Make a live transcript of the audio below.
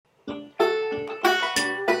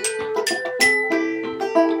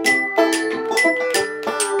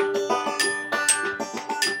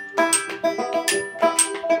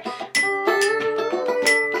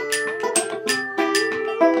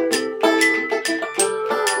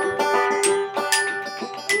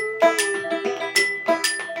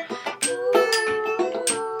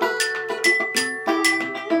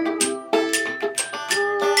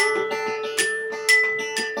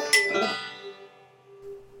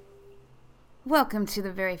Welcome to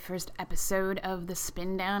the very first episode of the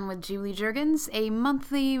Spindown with Julie Juergens, a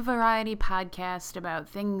monthly variety podcast about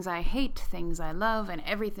things I hate, things I love, and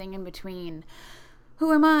everything in between.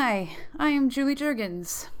 Who am I? I am Julie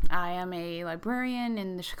Juergens. I am a librarian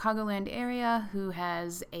in the Chicagoland area who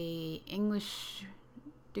has a English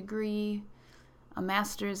degree, a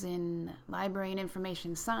master's in library and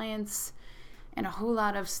information science, and a whole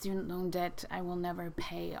lot of student loan debt I will never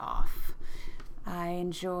pay off. I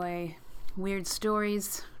enjoy weird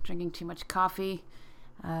stories, drinking too much coffee,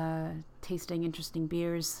 tasting interesting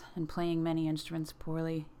beers, and playing many instruments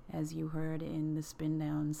poorly, as you heard in the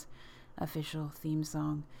Spindown's official theme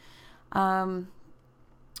song.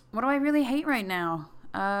 What do I really hate right now?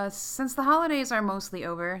 Since the holidays are mostly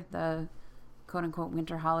over, the quote-unquote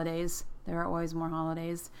winter holidays, there are always more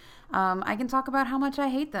holidays, I can talk about how much I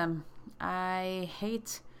hate them. I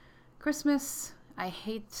hate Christmas. I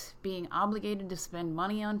hate being obligated to spend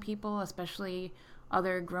money on people, especially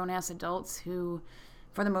other grown-ass adults who,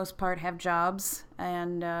 for the most part, have jobs.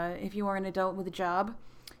 And if you are an adult with a job,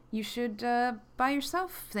 you should buy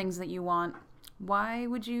yourself things that you want. Why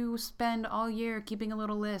would you spend all year keeping a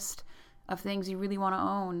little list of things you really want to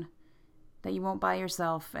own that you won't buy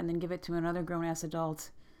yourself and then give it to another grown-ass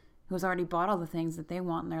adult who has already bought all the things that they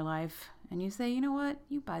want in their life? And you say, you know what?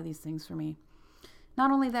 You buy these things for me.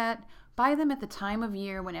 Not only that, buy them at the time of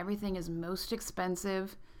year when everything is most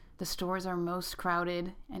expensive, the stores are most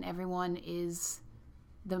crowded, and everyone is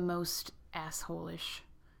the most asshole-ish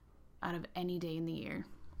out of any day in the year.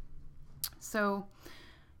 So,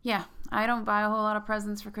 yeah, I don't buy a whole lot of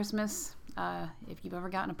presents for Christmas. If you've ever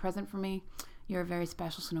gotten a present from me, you're a very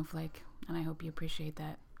special snowflake, and I hope you appreciate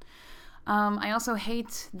that. I also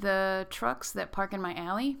hate the trucks that park in my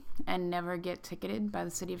alley and never get ticketed by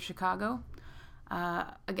the city of Chicago.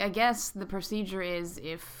 I guess the procedure is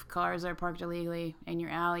if cars are parked illegally in your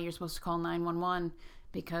alley, you're supposed to call 911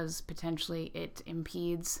 because potentially it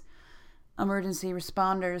impedes emergency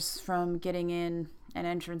responders from getting in an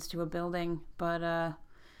entrance to a building. But I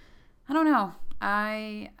don't know.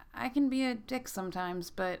 I can be a dick sometimes,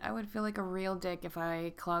 but I would feel like a real dick if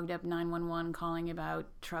I clogged up 911 calling about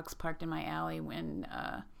trucks parked in my alley when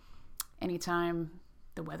anytime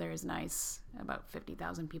the weather is nice, about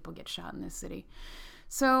 50,000 people get shot in this city.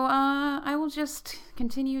 So I will just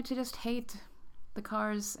continue to just hate the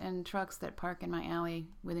cars and trucks that park in my alley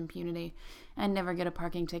with impunity and never get a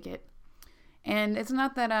parking ticket. And it's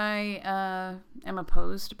not that I am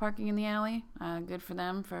opposed to parking in the alley. Good for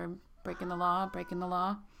them for breaking the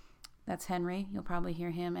law. That's Henry. You'll probably hear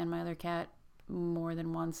him and my other cat more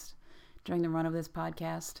than once during the run of this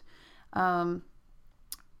podcast.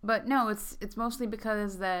 But no, it's mostly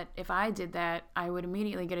because that if I did that, I would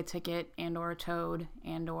immediately get a ticket and or towed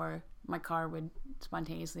and or my car would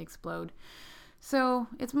spontaneously explode. So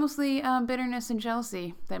it's mostly bitterness and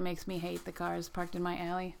jealousy that makes me hate the cars parked in my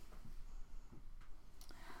alley.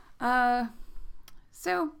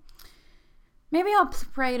 So maybe I'll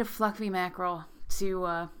pray to Fluffy Mackerel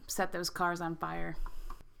to set those cars on fire.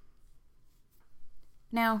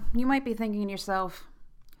 Now, you might be thinking to yourself,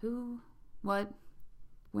 who, what,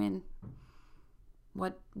 when,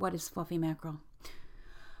 what is Fluffy Mackerel?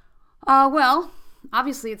 Well,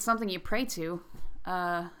 obviously it's something you pray to.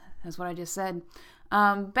 That's what I just said.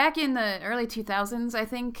 Back in the early 2000s, I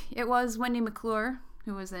think it was, Wendy McClure,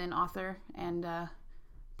 who was an author and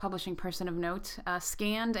publishing person of note,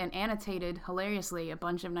 scanned and annotated hilariously a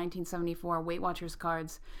bunch of 1974 Weight Watchers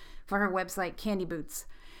cards for her website Candy Boots.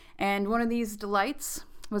 And one of these delights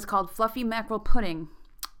was called Fluffy Mackerel Pudding.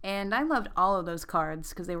 And I loved all of those cards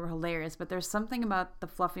because they were hilarious, but there's something about the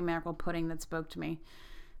Fluffy Mackerel Pudding that spoke to me,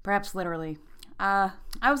 perhaps literally. I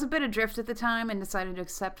was a bit adrift at the time and decided to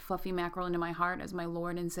accept Fluffy Mackerel into my heart as my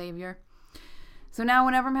Lord and Savior. So now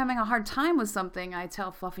whenever I'm having a hard time with something, I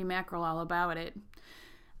tell Fluffy Mackerel all about it.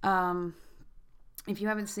 If you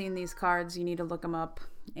haven't seen these cards, you need to look them up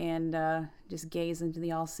and just gaze into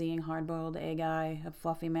the all-seeing hard-boiled egg eye of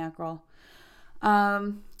Fluffy Mackerel.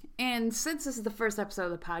 And since this is the first episode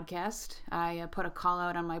of the podcast, I put a call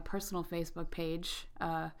out on my personal Facebook page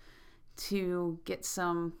to get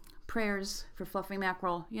some prayers for Fluffy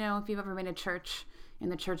Mackerel. You know, if you've ever been to church, in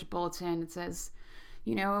the church bulletin, it says,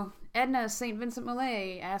 you know, Edna St. Vincent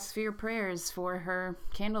Millay asks for your prayers for her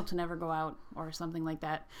candle to never go out, or something like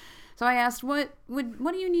that. So I asked, what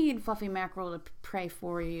do you need Fluffy Mackerel to pray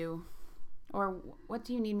for you? Or what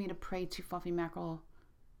do you need me to pray to Fluffy Mackerel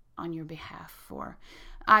on your behalf for?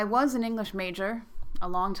 I was an English major a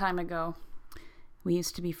long time ago. We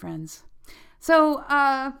used to be friends. So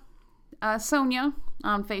Sonia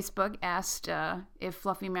on Facebook asked if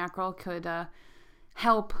Fluffy Mackerel could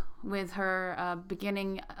help with her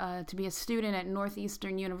beginning to be a student at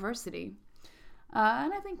Northeastern University.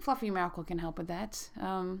 And I think Fluffy Mackerel can help with that.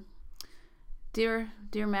 Dear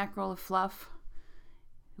mackerel of fluff,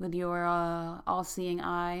 with your all-seeing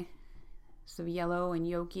eye, so yellow and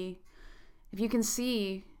yolky, if you can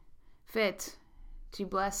see fit to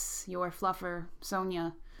bless your fluffer,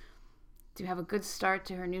 Sonia, to have a good start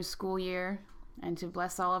to her new school year, and to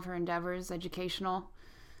bless all of her endeavors, educational,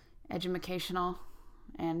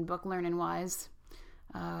 and book learning wise,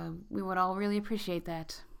 we would all really appreciate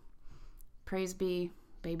that. Praise be,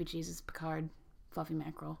 baby Jesus Picard, Fluffy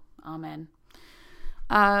Mackerel. Amen.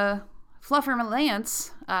 Fluffer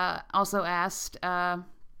Lance also asked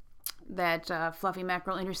that Fluffy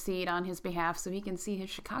Mackerel intercede on his behalf so he can see his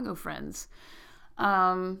Chicago friends.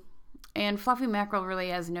 And Fluffy Mackerel really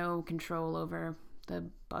has no control over the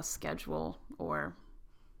bus schedule or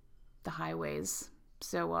the highways.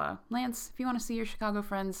 So, Lance, if you want to see your Chicago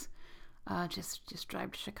friends, just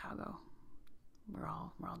drive to Chicago. We're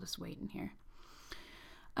all just waiting here.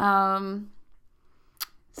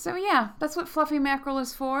 So yeah, that's what Fluffy Mackerel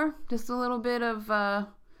is for. Just a little bit of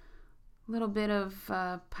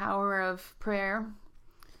power of prayer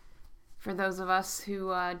for those of us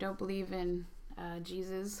who don't believe in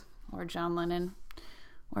Jesus or John Lennon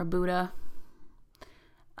or Buddha.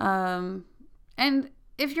 And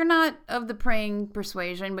if you're not of the praying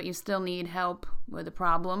persuasion, but you still need help with a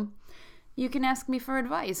problem, you can ask me for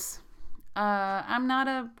advice. I'm not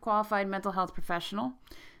a qualified mental health professional,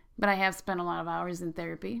 but I have spent a lot of hours in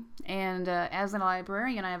therapy. And as a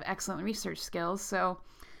librarian, I have excellent research skills. So,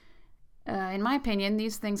 in my opinion,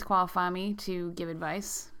 these things qualify me to give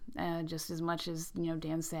advice, just as much as,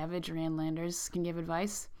 Dan Savage or Ann Landers can give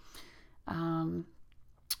advice.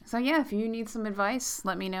 So yeah, if you need some advice,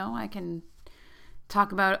 let me know. I can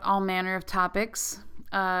talk about all manner of topics.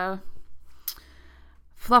 Fluffer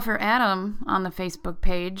Adam on the Facebook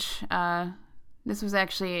page, this was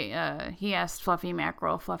actually, he asked Fluffy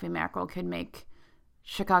Mackerel if Fluffy Mackerel could make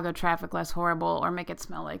Chicago traffic less horrible or make it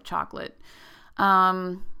smell like chocolate.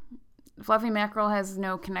 Fluffy Mackerel has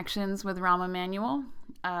no connections with Rahm Emanuel.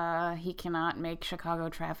 He cannot make Chicago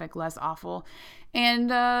traffic less awful.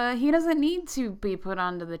 And he doesn't need to be put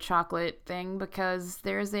onto the chocolate thing because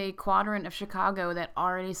there's a quadrant of Chicago that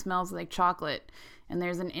already smells like chocolate. And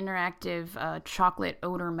there's an interactive chocolate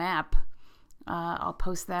odor map. I'll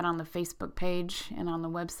post that on the Facebook page and on the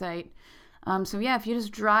website. So yeah, if you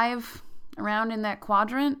just drive around in that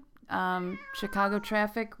quadrant, Chicago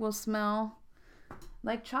traffic will smell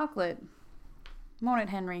like chocolate. Won't it,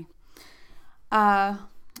 Henry?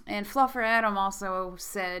 And Fluffer Adam also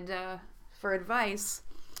said, for advice,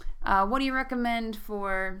 what do you recommend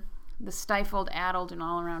for the stifled, addled, and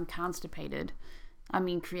all-around constipated? I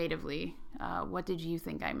mean, creatively. What did you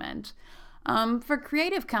think I meant? For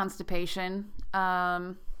creative constipation,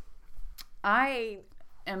 I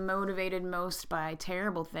am motivated most by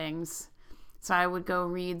terrible things. So I would go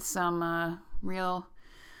read some real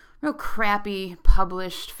crappy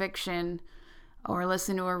published fiction or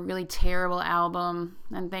listen to a really terrible album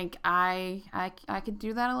and think I could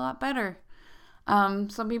do that a lot better.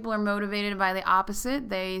 Some people are motivated by the opposite.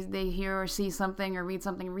 They hear or see something or read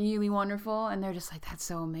something really wonderful and they're just like, that's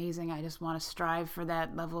so amazing. I just want to strive for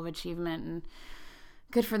that level of achievement, and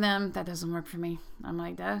good for them. That doesn't work for me. I'm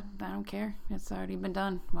like, I don't care. It's already been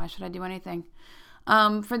done. Why should I do anything?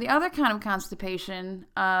 For the other kind of constipation,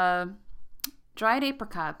 dried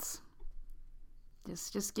apricots.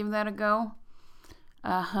 Just give that a go.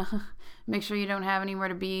 Make sure you don't have anywhere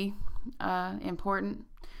to be important.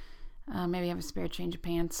 Maybe have a spare change of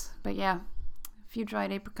pants. But yeah, a few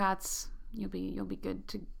dried apricots, you'll be good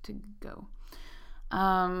to go.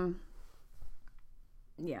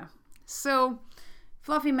 Yeah. So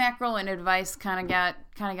Fluffy Mackerel and advice kind of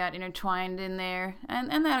got intertwined in there,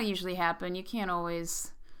 and that'll usually happen. You can't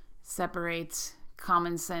always separate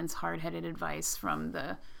common sense, hard-headed advice from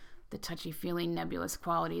the touchy-feely, nebulous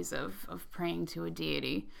qualities of praying to a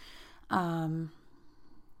deity.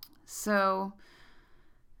 So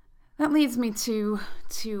that leads me to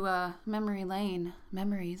memory lane,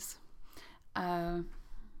 memories.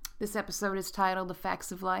 This episode is titled "The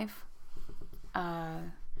Facts of Life,"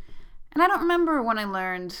 and I don't remember when I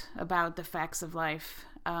learned about the facts of life.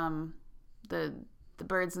 The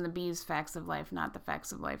birds and the bees facts of life, not the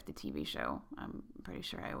facts of life, the TV show. I'm pretty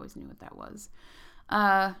sure I always knew what that was.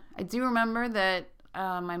 I do remember that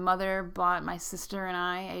my mother bought my sister and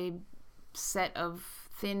I a set of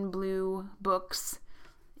thin blue books,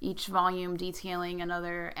 each volume detailing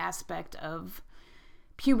another aspect of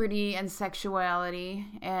puberty and sexuality,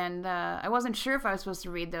 and I wasn't sure if I was supposed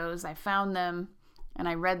to read those. I found them and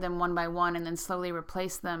I read them one by one and then slowly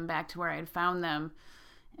replaced them back to where I had found them.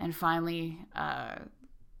 And finally,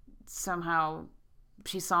 somehow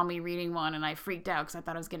she saw me reading one and I freaked out because I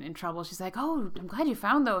thought I was getting in trouble. She's like, "Oh, I'm glad you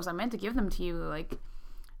found those. I meant to give them to you like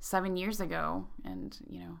 7 years ago." And,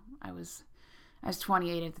 I was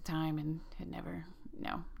 28 at the time and had never,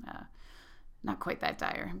 not quite that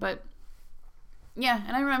dire. But yeah,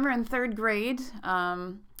 and I remember in 3rd grade,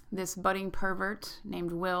 this budding pervert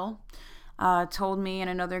named Will told me and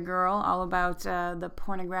another girl all about the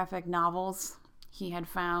pornographic novels he had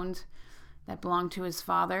found that belonged to his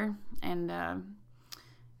father. And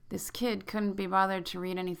this kid couldn't be bothered to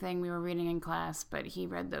read anything we were reading in class, but he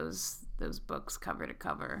read those books cover to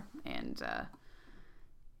cover, and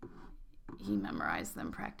he memorized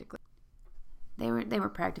them practically. They were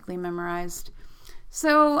practically memorized.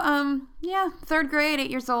 So, 3rd grade, 8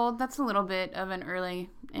 years old, that's a little bit of an early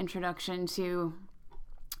introduction to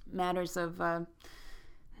matters of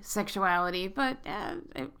sexuality, but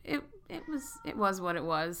it was what it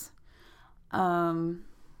was.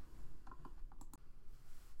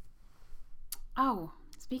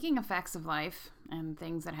 Speaking of facts of life and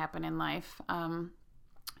things that happen in life,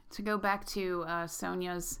 to go back to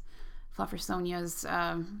Fluffer Sonia's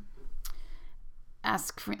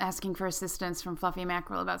asking for assistance from Fluffy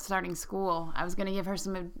Mackerel about starting school, I was going to give her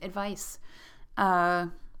some advice.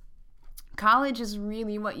 College is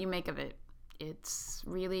really what you make of it. It's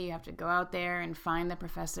really, you have to go out there and find the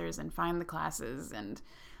professors and find the classes and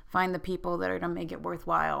find the people that are going to make it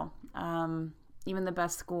worthwhile. Even the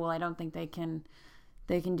best school, I don't think they can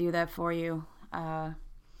do that for you. And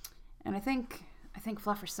I think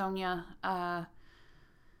Fluffer Sonia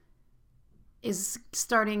is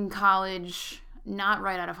starting college not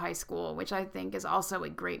right out of high school, which I think is also a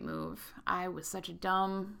great move. I was such a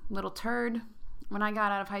dumb little turd when I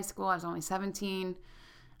got out of high school. I was only 17.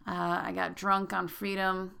 I got drunk on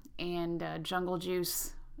freedom and jungle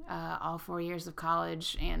juice all 4 years of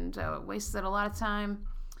college, and wasted a lot of time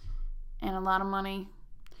and a lot of money.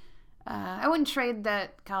 I wouldn't trade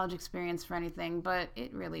that college experience for anything, but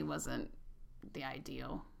it really wasn't the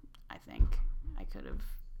ideal. I think I could have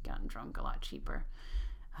gotten drunk a lot cheaper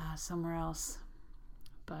somewhere else.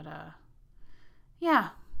 But yeah,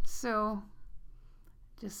 so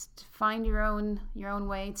just find your own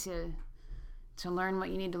way to learn what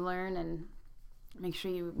you need to learn, and make sure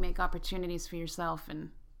you make opportunities for yourself, and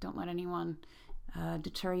don't let anyone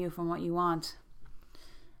deter you from what you want.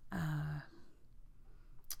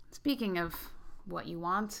 Speaking of what you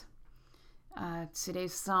want,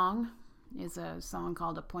 today's song is a song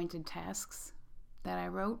called Appointed Tasks that I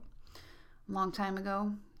wrote a long time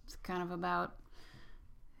ago. It's kind of about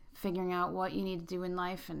figuring out what you need to do in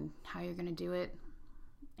life and how you're going to do it,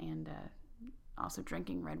 and also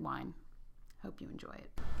drinking red wine. Hope you enjoy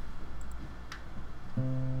it.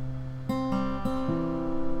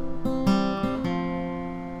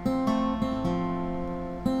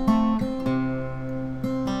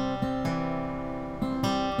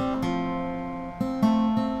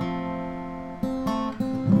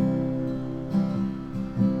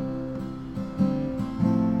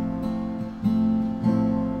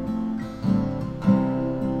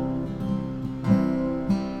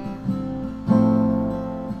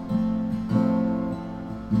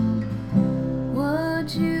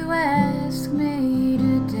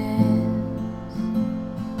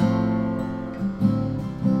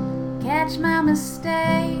 My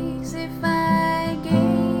mistakes if I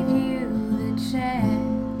gave you the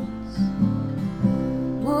chance.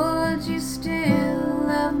 Would you still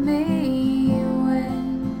love me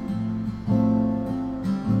when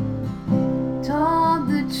told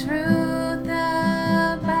the truth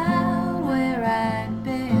about where I'd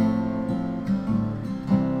been?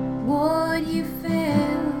 Would you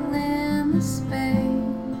fill in the space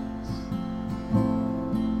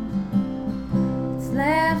that's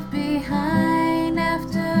left behind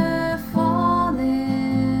after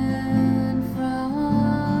falling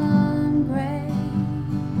from grace?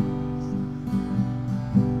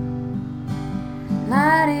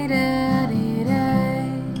 La-di-da-di-da.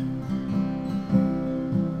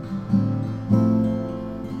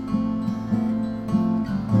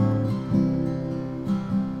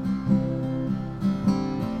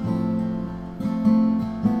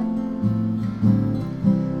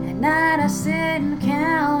 At night I sit and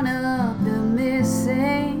count up the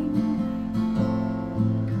missing.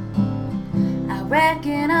 I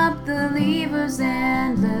reckon up the levers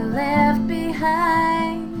and the left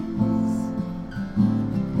behinds.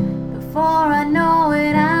 Before I know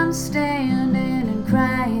it, I'm standing and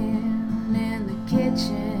crying in the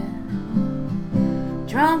kitchen,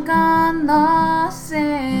 drunk on loss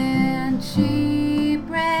and cheese.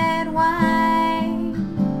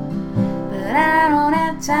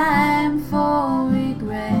 time for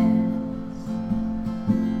regrets.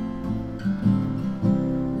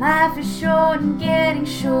 Life is short and getting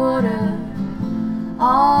shorter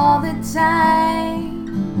all the time,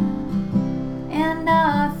 and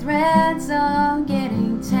our threads are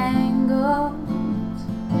getting tangled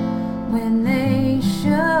when they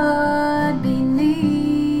should be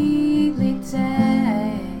neatly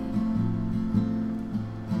tied.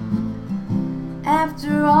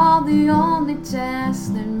 After all, the only tasks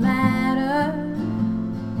that matter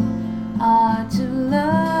are to love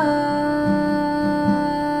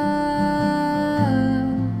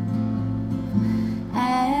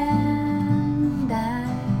and die.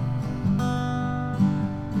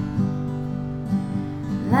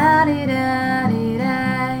 La-di-da-di-da.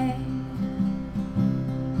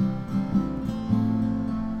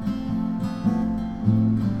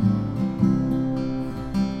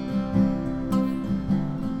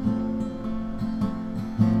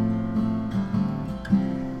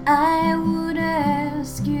 I would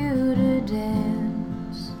ask you to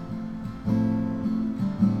dance.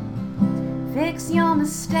 Fix your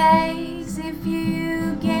mistakes if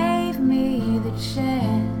you gave me the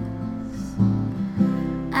chance.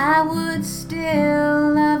 I would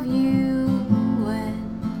still love you when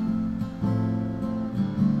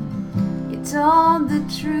you told the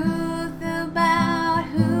truth about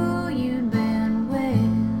who you'd been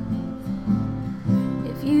with.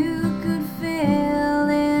 If you could fill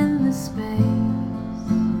in the space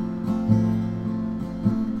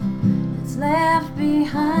that's left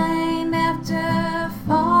behind after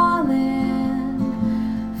falling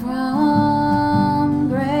from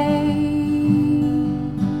grace.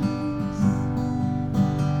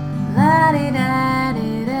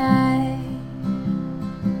 La-di-da-di-da.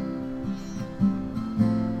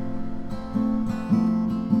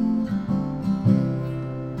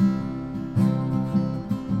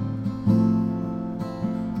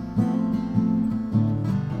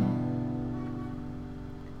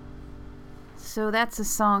 So that's a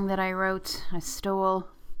song that I wrote. I stole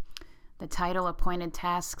the title Appointed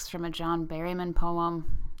Tasks from a John Berryman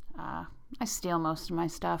poem. I steal most of my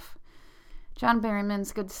stuff. John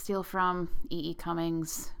Berryman's good to steal from. E.E.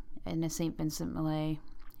 Cummings, Edna St. Vincent Millay,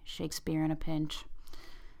 Shakespeare in a pinch.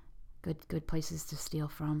 Good places to steal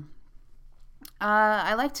from.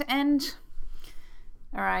 I like to end,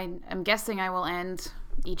 or I'm guessing I will end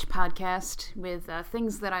each podcast with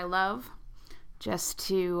things that I love, just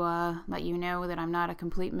to let you know that I'm not a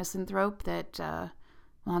complete misanthrope that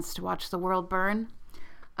wants to watch the world burn.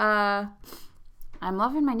 I'm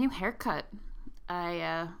loving my new haircut.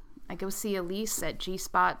 I go see Elise at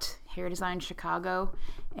G-Spot Hair Design Chicago,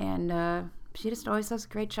 and she just always does a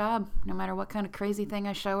great job. No matter what kind of crazy thing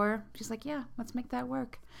I show her, she's like, yeah, let's make that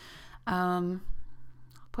work. I'll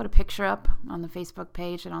put a picture up on the Facebook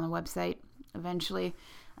page and on the website eventually.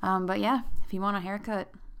 But yeah, if you want a haircut,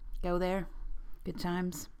 go there. Good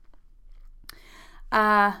times.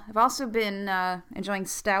 I've also been enjoying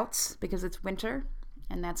stouts because it's winter,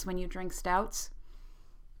 and that's when you drink stouts.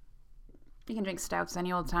 You can drink stouts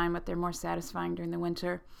any old time, but they're more satisfying during the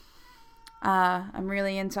winter. I'm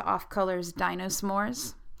really into Off Color's Dino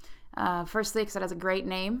S'mores. Firstly, because it has a great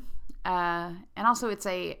name, and also it's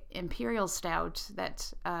a imperial stout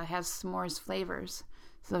that has s'mores flavors.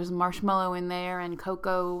 So there's marshmallow in there, and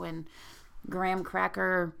cocoa, and graham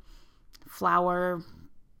cracker, flour,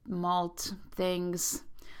 malt things.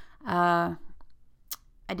 I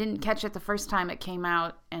didn't catch it the first time it came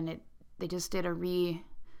out, and they just did a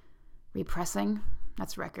repressing.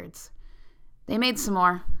 That's records. They made some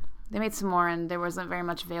more, and there wasn't very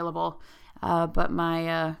much available. But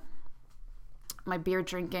my beer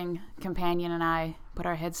drinking companion and I put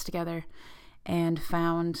our heads together and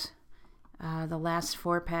found the last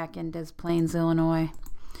 4-pack in Des Plaines, Illinois.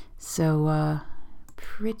 So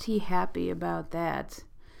pretty happy about that.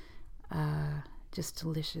 Just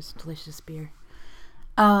delicious beer.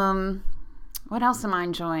 What else am I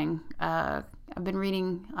enjoying? I've been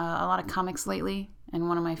reading a lot of comics lately, and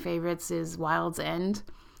one of my favorites is Wild's End,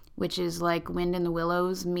 which is like Wind in the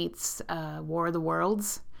Willows meets War of the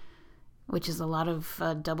Worlds, which is a lot of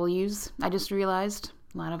W's, I just realized.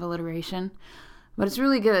 A lot of alliteration. But it's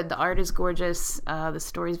really good. The art is gorgeous. The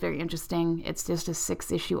story is very interesting. It's just a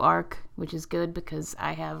 6-issue arc, which is good because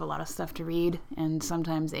I have a lot of stuff to read and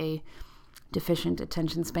sometimes a deficient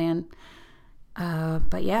attention span.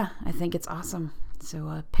 But yeah, I think it's awesome.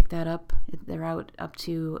 So pick that up. They're out up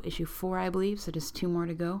to issue 4, I believe, so just 2 more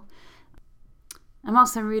to go. I'm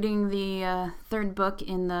also reading the 3rd book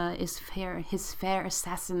in the His Fair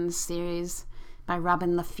Assassins series by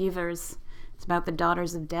Robin LaFevers. It's about the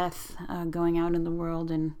Daughters of Death going out in the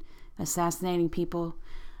world and assassinating people.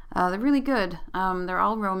 They're really good. They're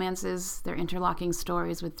all romances. They're interlocking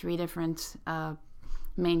stories with 3 different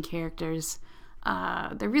main characters.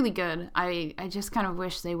 They're really good. I just kind of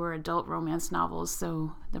wish they were adult romance novels,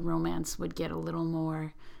 so the romance would get a little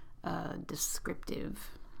more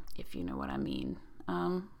descriptive, if you know what I mean.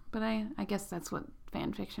 But I guess that's what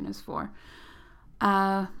fan fiction is for.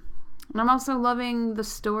 And I'm also loving the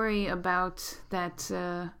story about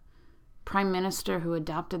that prime minister who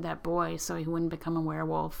adopted that boy so he wouldn't become a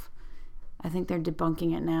werewolf. I think they're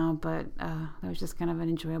debunking it now, but that was just kind of an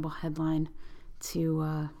enjoyable headline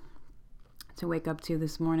to wake up to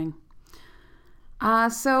this morning.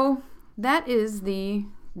 So that is the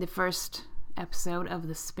first episode of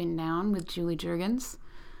the Spindown with Julie Jurgens.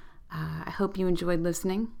 I hope you enjoyed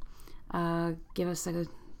listening. Give us a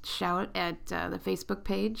shout at the Facebook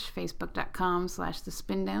page,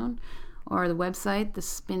 facebook.com/thespindown, or the website,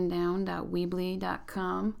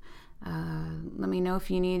 thespindown.weebly.com. Let me know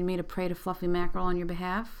if you need me to pray to Fluffy Mackerel on your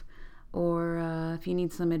behalf, or if you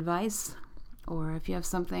need some advice, or if you have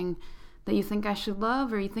something that you think I should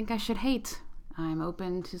love or you think I should hate. I'm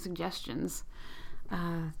open to suggestions.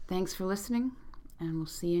 Thanks for listening, and we'll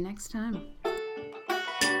see you next time.